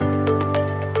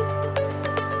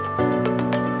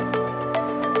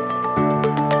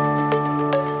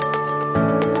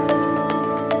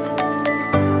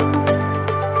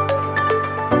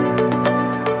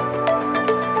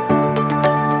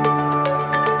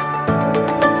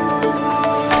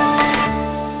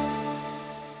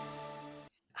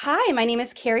my name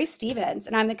is Keri Stevens,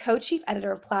 and I'm the co-chief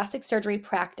editor of Plastic Surgery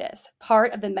Practice,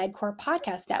 part of the MedCore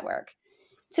Podcast Network.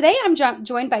 Today, I'm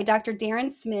joined by Dr.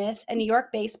 Darren Smith, a New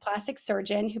York-based plastic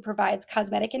surgeon who provides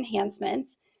cosmetic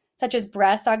enhancements such as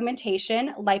breast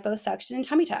augmentation, liposuction, and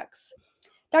tummy tucks.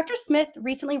 Dr. Smith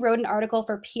recently wrote an article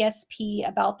for PSP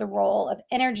about the role of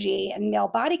energy in male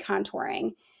body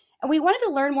contouring, and we wanted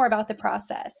to learn more about the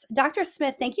process. Dr.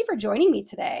 Smith, thank you for joining me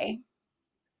today.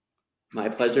 My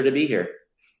pleasure to be here.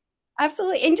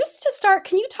 Absolutely. And just to start,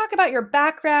 can you talk about your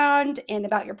background and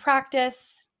about your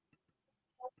practice?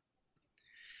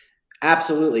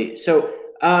 Absolutely. So,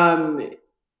 my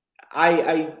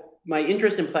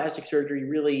interest in plastic surgery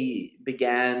really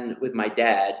began with my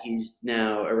dad. He's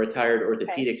now a retired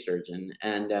orthopedic surgeon.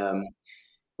 And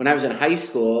when I was in high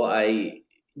school, I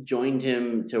joined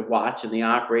him to watch in the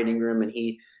operating room, and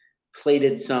he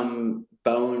plated some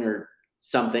bone or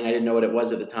something. I didn't know what it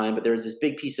was at the time, but there was this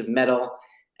big piece of metal,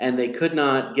 and they could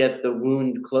not get the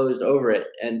wound closed over it.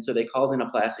 And so they called in a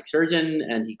plastic surgeon,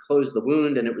 and he closed the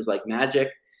wound, and it was like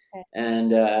magic.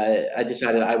 And I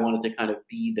decided I wanted to kind of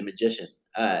be the magician.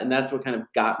 And that's what kind of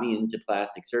got me into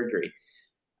plastic surgery.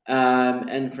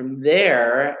 And from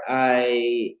there,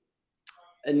 I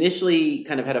initially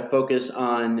kind of had a focus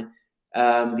on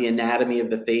the anatomy of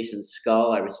the face and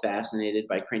skull. I was fascinated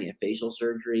by craniofacial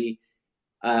surgery.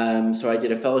 So I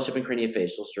did a fellowship in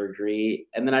craniofacial surgery.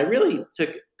 And then I really took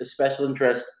a special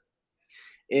interest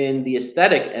in the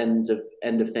aesthetic end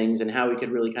of things and how we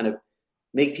could really kind of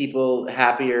make people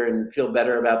happier and feel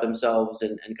better about themselves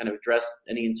and kind of address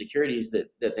any insecurities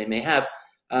that they may have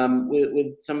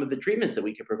with some of the treatments that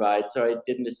we could provide. So I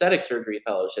did an aesthetic surgery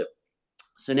fellowship.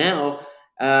 So now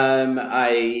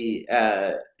I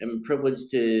am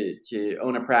privileged to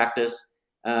own a practice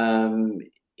on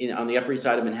the Upper East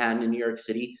Side of Manhattan in New York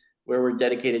City, where we're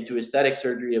dedicated to aesthetic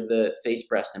surgery of the face,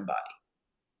 breast, and body.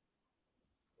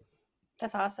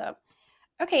 That's awesome.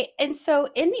 Okay, and so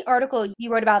in the article,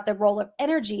 you wrote about the role of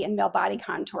energy in male body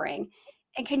contouring.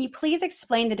 And can you please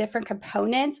explain the different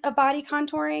components of body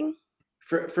contouring?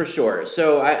 For sure.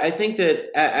 So I think that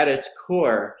at its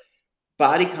core,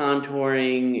 body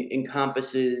contouring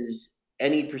encompasses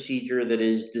any procedure that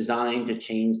is designed to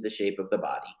change the shape of the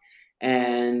body.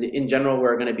 And in general,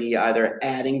 we're going to be either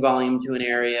adding volume to an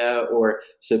area or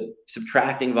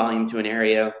subtracting volume to an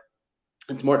area.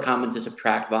 It's more common to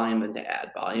subtract volume than to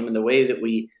add volume. And the way that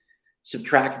we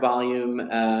subtract volume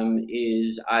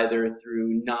is either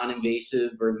through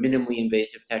non-invasive or minimally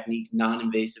invasive techniques.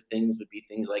 Non-invasive things would be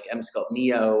things like M-Sculpt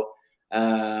Neo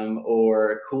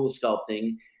or cool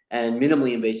sculpting. And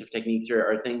minimally invasive techniques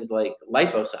are things like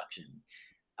liposuction.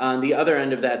 On the other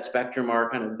end of that spectrum are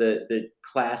kind of the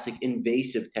classic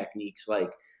invasive techniques like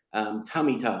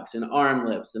tummy tucks and arm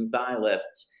lifts and thigh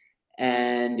lifts.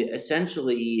 And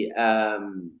essentially,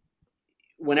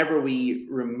 whenever we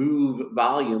remove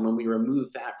volume, when we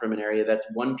remove fat from an area, that's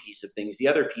one piece of things. The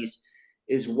other piece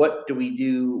is what do we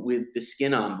do with the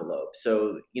skin envelope?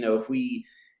 So, if we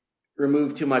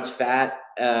remove too much fat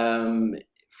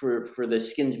for the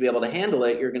skin to be able to handle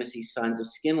it, you're going to see signs of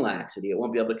skin laxity. It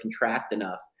won't be able to contract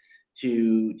enough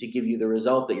to give you the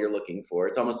result that you're looking for.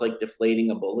 It's almost like deflating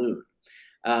a balloon.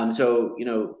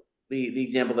 The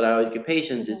example that I always give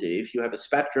patients is if you have a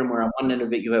spectrum where on one end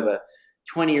of it you have a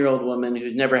 20-year-old woman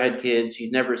who's never had kids,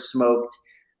 she's never smoked,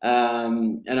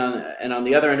 and on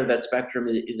the other end of that spectrum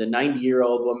is a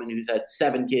 90-year-old woman who's had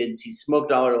 7 kids, she's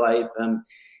smoked all her life.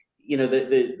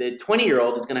 The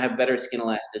 20-year-old is going to have better skin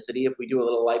elasticity. If we do a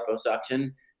little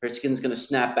liposuction, her skin's going to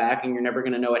snap back, and you're never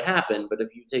going to know what happened. But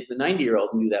if you take the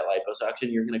 90-year-old and do that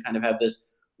liposuction, you're going to kind of have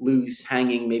this loose,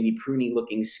 hanging, maybe pruny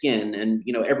looking skin. And,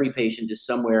 every patient is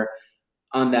somewhere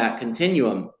on that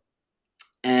continuum.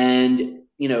 And,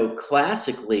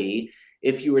 classically,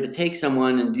 if you were to take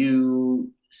someone and do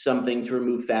something to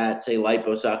remove fat, say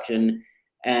liposuction,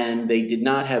 and they did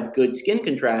not have good skin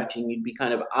contraction, you'd be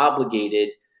kind of obligated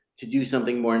to do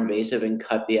something more invasive and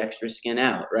cut the extra skin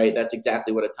out, right? That's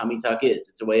exactly what a tummy tuck is.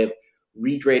 It's a way of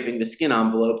redraping the skin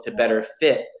envelope to better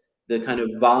fit the kind of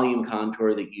volume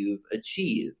contour that you've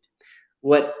achieved.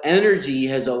 What energy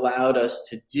has allowed us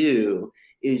to do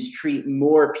is treat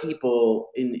more people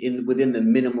within the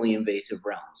minimally invasive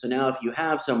realm. So now if you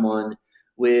have someone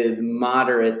with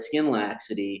moderate skin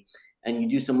laxity and you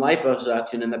do some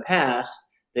liposuction in the past,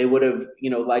 they would have,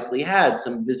 likely had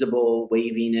some visible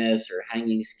waviness or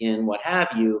hanging skin, what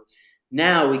have you.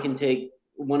 Now we can take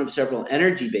one of several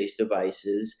energy-based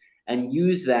devices and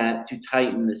use that to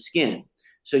tighten the skin.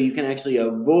 So you can actually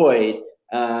avoid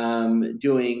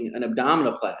doing an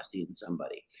abdominoplasty in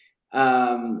somebody.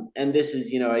 And this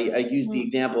is, I use the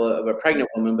example of a pregnant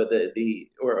woman, but of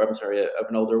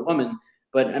an older woman.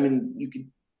 But I mean, you could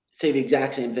say the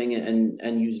exact same thing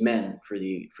and use men for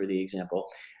the example.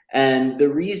 And the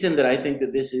reason that I think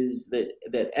that this is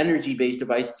that energy-based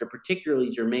devices are particularly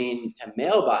germane to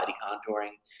male body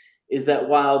contouring is that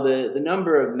while the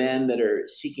number of men that are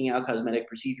seeking out cosmetic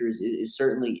procedures is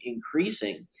certainly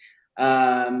increasing,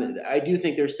 I do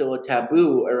think there's still a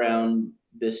taboo around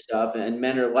this stuff, and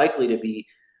men are likely to be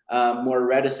more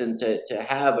reticent to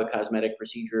have a cosmetic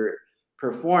procedure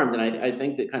performed. And I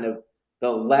think that kind of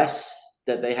the less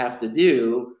that they have to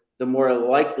do, the more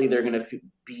likely they're going to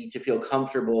be to feel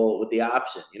comfortable with the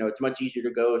option. It's much easier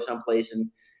to go someplace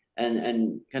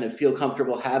and kind of feel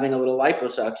comfortable having a little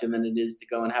liposuction than it is to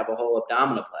go and have a whole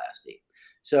abdominoplasty.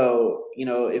 So,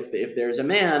 if there's a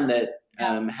man that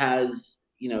has,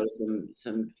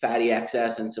 some fatty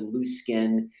excess and some loose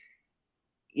skin,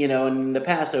 in the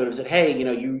past I would have said, hey,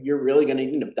 you're really going to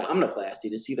need an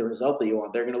abdominoplasty to see the result that you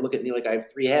want. They're going to look at me like I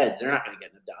have 3 heads. They're not going to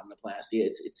get an abdominoplasty.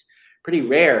 It's pretty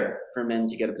rare for men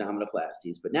to get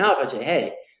abdominoplasties. But now if I say,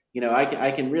 hey,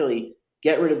 I can really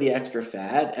get rid of the extra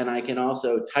fat, and I can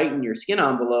also tighten your skin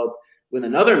envelope with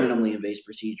another minimally invasive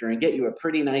procedure and get you a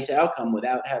pretty nice outcome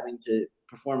without having to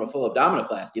perform a full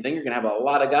abdominoplasty, then you're going to have a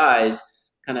lot of guys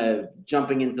kind of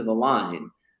jumping into the line.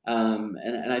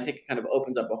 And I think it kind of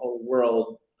opens up a whole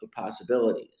world of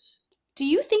possibilities. Do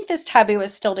you think this taboo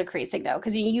is still decreasing though?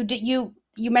 Because you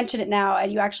mentioned it now,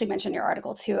 and you actually mentioned in your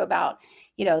article too about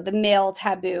the male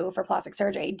taboo for plastic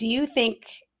surgery. Do you think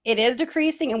it is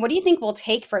decreasing, and what do you think will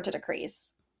take for it to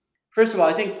decrease? First of all,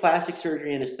 I think plastic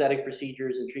surgery and aesthetic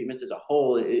procedures and treatments as a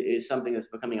whole is something that's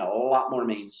becoming a lot more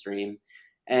mainstream.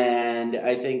 And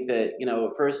I think that,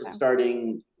 first it's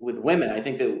starting with women. I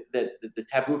think that the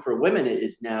taboo for women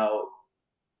is now,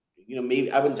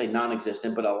 maybe I wouldn't say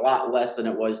non-existent, but a lot less than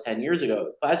it was 10 years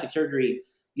ago. Plastic surgery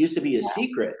used to be a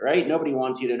secret, right? Nobody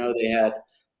wants you to know they had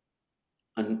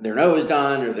their nose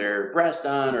done or their breast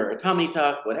done or a tummy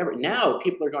tuck, whatever. Now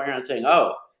people are going around saying,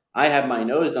 oh, I have my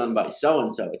nose done by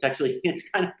so-and-so. It's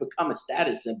kind of become a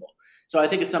status symbol. So I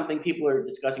think it's something people are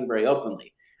discussing very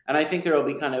openly. And I think there will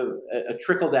be kind of a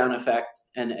trickle-down effect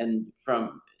and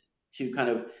to kind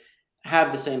of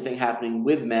have the same thing happening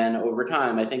with men over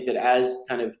time. I think that as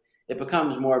kind of it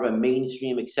becomes more of a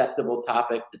mainstream acceptable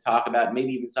topic to talk about,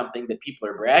 maybe even something that people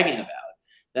are bragging about,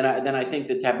 then I think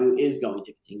the taboo is going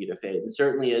to continue to fade. And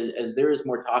certainly as there is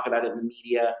more talk about it in the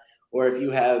media, or if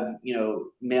you have,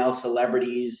 male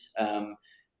celebrities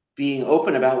being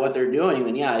open about what they're doing,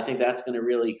 then I think that's going to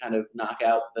really kind of knock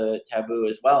out the taboo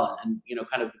as well. And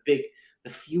kind of the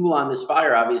fuel on this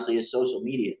fire obviously is social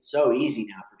media. It's so easy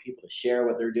now for people to share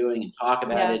what they're doing and talk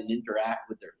about it and interact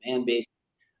with their fan base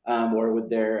or with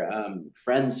their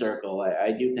friend circle.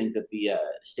 I do think that the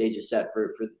stage is set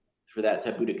for that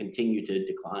taboo to continue to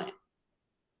decline.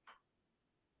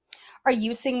 Are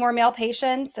you seeing more male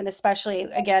patients, and especially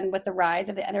again with the rise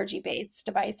of the energy-based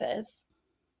devices?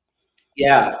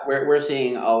 Yeah, we're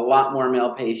seeing a lot more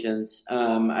male patients.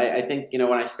 I think,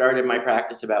 when I started my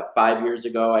practice about 5 years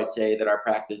ago, I'd say that our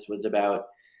practice was about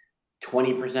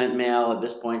 20% male. At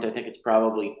this point, I think it's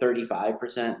probably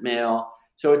 35% male.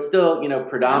 So it's still,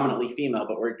 predominantly female,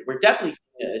 but we're definitely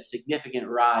seeing a significant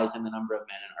rise in the number of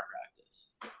men in our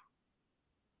practice.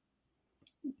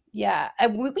 Yeah,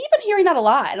 and we've been hearing that a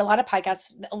lot. A lot of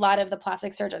podcasts, a lot of the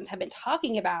plastic surgeons have been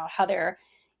talking about how they're,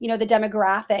 the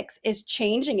demographics is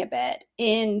changing a bit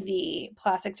in the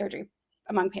plastic surgery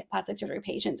among plastic surgery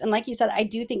patients. And like you said, I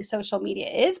do think social media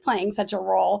is playing such a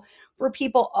role where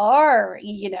people are,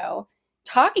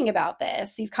 talking about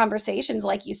these conversations,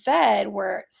 like you said,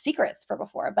 were secrets for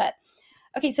before. But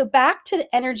okay, so back to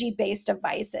the energy-based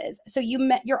devices. So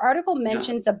your article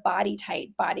mentions the body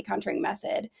tight body contouring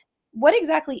method. What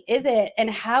exactly is it, and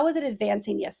how is it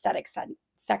advancing the aesthetic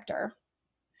sector?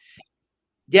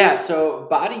 Yeah, so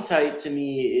Body Tight to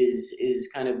me is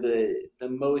kind of the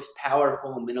most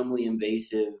powerful, minimally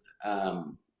invasive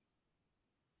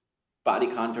body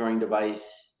contouring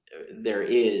device there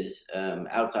is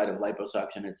outside of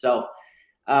liposuction itself.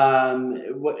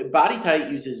 What Body Tight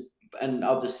uses, and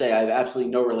I'll just say I have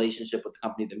absolutely no relationship with the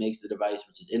company that makes the device,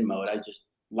 which is InMode. I just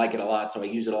like it a lot, so I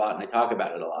use it a lot and I talk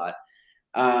about it a lot.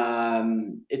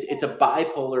 It's a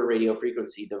bipolar radio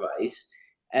frequency device,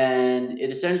 and it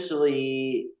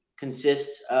essentially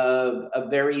consists of a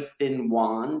very thin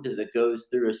wand that goes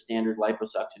through a standard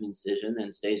liposuction incision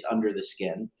and stays under the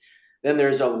skin. Then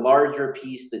there's a larger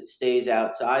piece that stays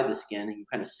outside the skin, and you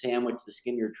kind of sandwich the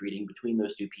skin you're treating between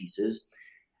those two pieces.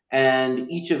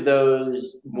 And each of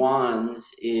those wands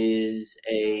is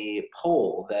a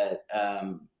pole that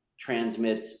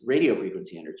transmits radio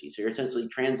frequency energy. So you're essentially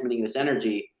transmitting this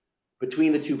energy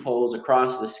between the two poles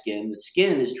across the skin. The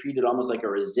skin is treated almost like a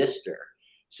resistor.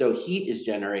 So heat is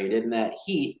generated, and that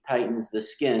heat tightens the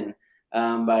skin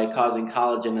by causing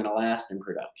collagen and elastin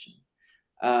production.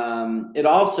 It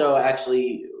also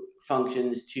actually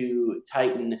functions to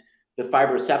tighten the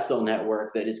fibroseptal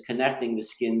network that is connecting the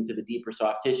skin to the deeper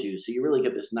soft tissues. So you really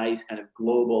get this nice kind of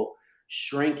global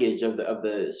shrinkage of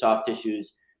the soft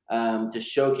tissues to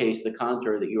showcase the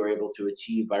contour that you are able to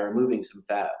achieve by removing some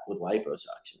fat with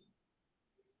liposuction.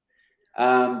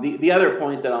 The other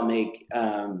point that I'll make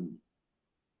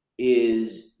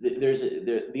is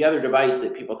the other device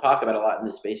that people talk about a lot in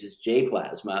this space is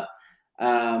J-plasma,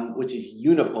 which is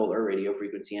unipolar radio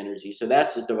frequency energy. So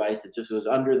that's a device that just goes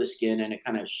under the skin and it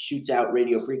kind of shoots out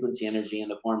radio frequency energy in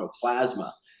the form of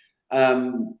plasma.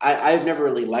 I've never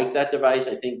really liked that device.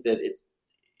 I think that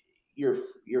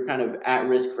you're kind of at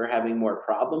risk for having more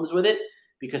problems with it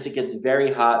because it gets very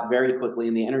hot very quickly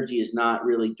and the energy is not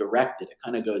really directed. It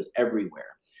kind of goes everywhere.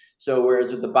 So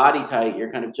whereas with the BodyTite,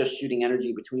 you're kind of just shooting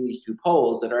energy between these two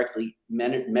poles that are actually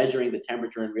measuring the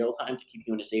temperature in real time to keep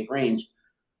you in a safe range.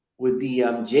 With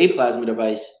the J-plasma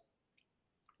device,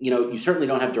 you certainly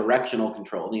don't have directional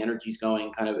control. The energy is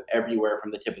going kind of everywhere from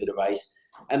the tip of the device.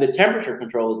 And the temperature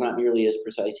control is not nearly as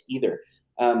precise either.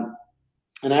 And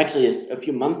actually, a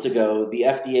few months ago, the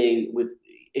FDA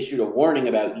issued a warning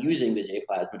about using the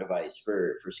J-plasma device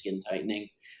for skin tightening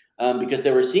because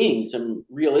they were seeing some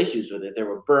real issues with it. There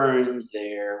were burns.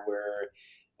 There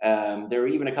were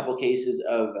even a couple cases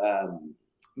of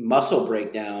muscle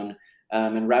breakdown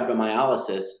and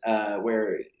rhabdomyolysis,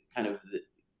 where kind of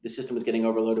the system was getting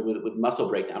overloaded with muscle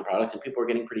breakdown products, and people were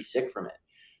getting pretty sick from it.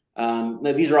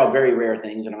 Now, these are all very rare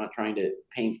things, and I'm not trying to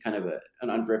paint kind of an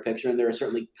unfair picture, and there are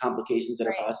certainly complications that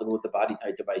are possible with the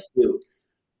BodyTite device too.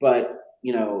 But,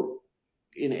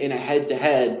 in a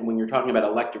head-to-head, when you're talking about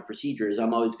elective procedures,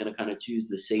 I'm always going to kind of choose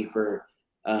the safer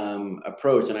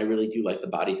approach, and I really do like the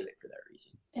BodyTite for that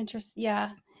reason. Interesting.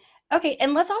 Yeah. Okay,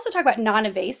 and let's also talk about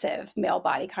non-invasive male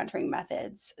body contouring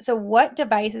methods. So what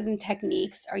devices and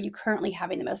techniques are you currently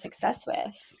having the most success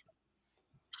with?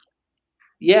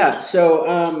 Yeah,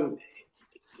 so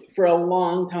for a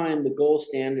long time, the gold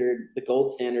standard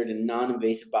in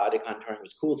non-invasive body contouring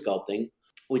was cool sculpting,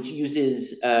 which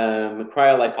uses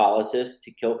cryolipolysis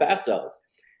to kill fat cells.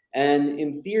 And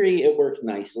in theory, it works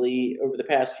nicely. Over the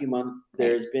past few months,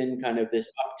 there's been kind of this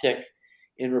uptick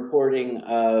in reporting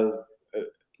of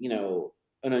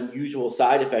an unusual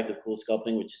side effect of cool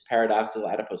sculpting, which is paradoxical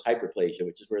adipose hyperplasia,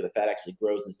 which is where the fat actually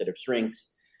grows instead of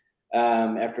shrinks.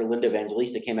 After Linda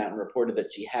Evangelista came out and reported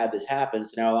that she had this happen,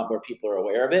 so now a lot more people are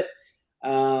aware of it.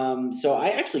 So I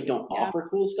actually don't offer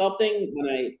cool sculpting.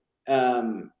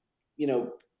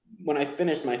 When I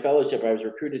finished my fellowship, I was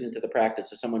recruited into the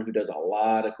practice of someone who does a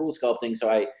lot of cool sculpting.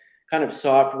 So I kind of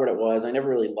saw it for what it was. I never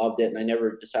really loved it, and I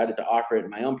never decided to offer it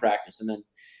in my own practice. And then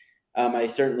I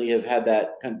certainly have had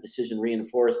that kind of decision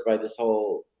reinforced by this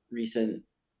whole recent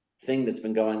thing that's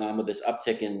been going on with this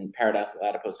uptick in paradoxical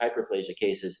adipose hyperplasia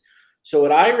cases. So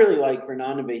what I really like for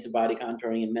non-invasive body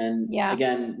contouring in men,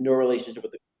 again, no relationship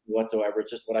with the whatsoever,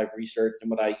 it's just what I've researched and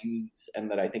what I use and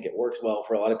that I think it works well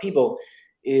for a lot of people,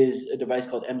 is a device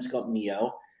called sculpt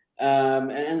Neo.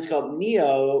 And sculpt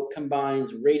Neo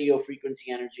combines radio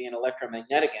frequency energy and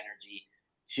electromagnetic energy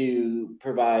to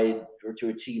provide or to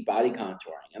achieve body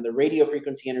contouring. And the radio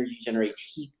frequency energy generates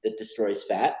heat that destroys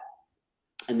fat,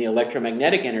 and the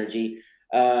electromagnetic energy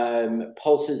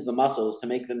pulses the muscles to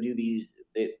make them do these.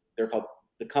 They're called,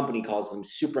 the company calls them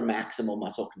super maximal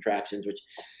muscle contractions, which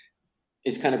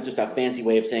is kind of just a fancy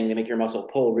way of saying they make your muscle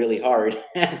pull really hard.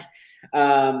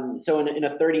 And so in a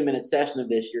 30-minute session of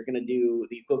this, you're going to do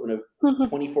the equivalent of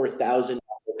 24,000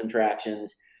 muscle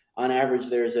contractions. On average,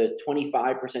 there's a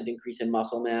 25% increase in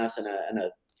muscle mass and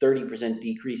a 30%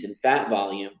 decrease in fat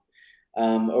volume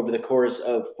over the course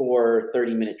of 4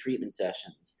 30-minute treatment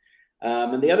sessions.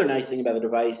 And the other nice thing about the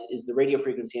device is the radio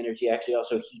frequency energy actually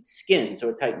also heats skin, so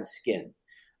it tightens skin.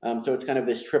 So it's kind of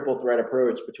this triple threat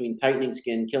approach between tightening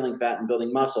skin, killing fat, and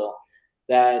building muscle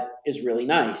that is really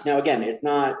nice. Now, again, it's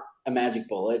not a magic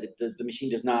bullet. The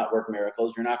machine does not work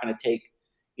miracles. You're not going to take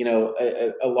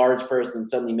a large person and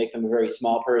suddenly make them a very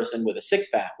small person with a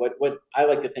six-pack. What I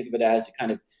like to think of it as, it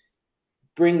kind of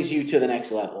brings you to the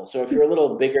next level. So if you're a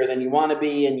little bigger than you want to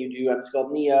be and you do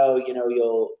sculpt Neo,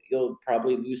 you'll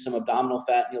probably lose some abdominal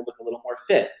fat and you'll look a little more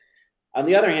fit. On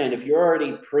the other hand, if you're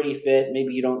already pretty fit,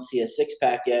 maybe you don't see a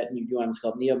six-pack yet and you do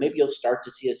sculpt Neo, maybe you'll start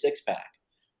to see a six-pack.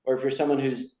 Or if you're someone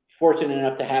who's fortunate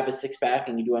enough to have a six-pack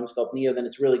and you do sculpt Neo, then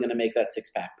it's really going to make that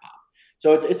six-pack pop.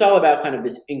 So it's all about kind of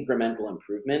this incremental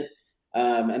improvement.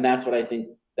 And that's what I think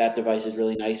that device is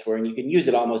really nice for. And you can use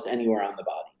it almost anywhere on the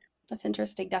body. That's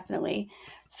interesting, definitely.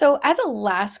 So, as a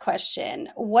last question,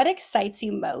 what excites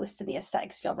you most in the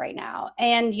aesthetics field right now?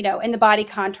 And, in the body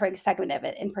contouring segment of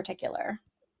it in particular?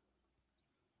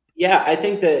 Yeah, I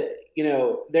think that,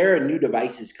 there are new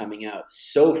devices coming out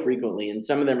so frequently, and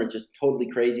some of them are just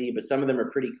totally crazy, but some of them are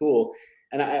pretty cool.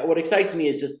 And what excites me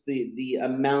is just the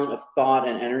amount of thought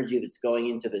and energy that's going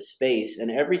into this space. And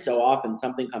every so often,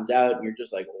 something comes out, and you're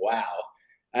just like, "Wow!"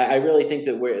 I really think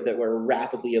that we're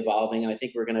rapidly evolving, and I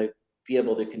think we're going to be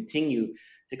able to continue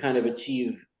to kind of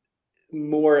achieve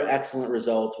more excellent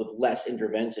results with less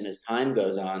intervention as time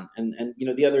goes on. And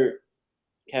the other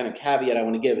kind of caveat I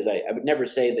want to give is I would never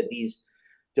say that these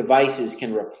devices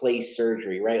can replace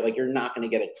surgery, right? Like you're not going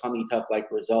to get a tummy tuck like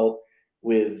result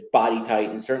with Body Tight,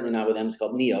 and certainly not with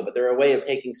Sculpt Neo, but they're a way of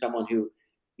taking someone who,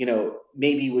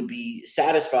 maybe would be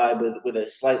satisfied with a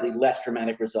slightly less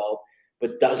dramatic result,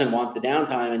 but doesn't want the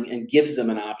downtime, and gives them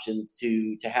an option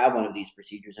to have one of these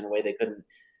procedures in a way they couldn't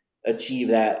achieve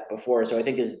that before. So I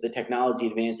think as the technology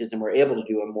advances and we're able to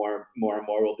do it more and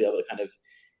more, we'll be able to kind of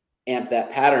amp that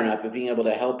pattern up of being able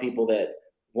to help people that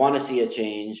want to see a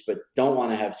change but don't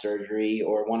want to have surgery,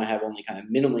 or want to have only kind of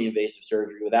minimally invasive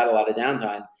surgery without a lot of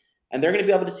downtime. And they're going to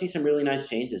be able to see some really nice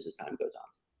changes as time goes on.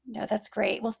 No, that's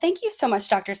great. Well, thank you so much,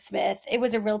 Dr. Smith. It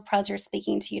was a real pleasure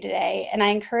speaking to you today. And I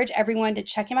encourage everyone to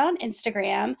check him out on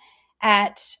Instagram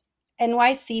at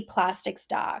NYC Plastics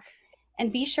Doc.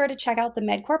 And be sure to check out the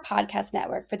MedCore Podcast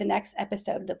Network for the next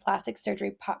episode of the Plastic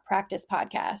Surgery Practice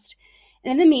Podcast.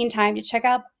 And in the meantime, to check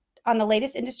out on the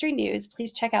latest industry news,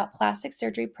 please check out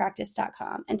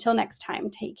plasticsurgerypractice.com. Until next time,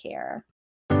 take care.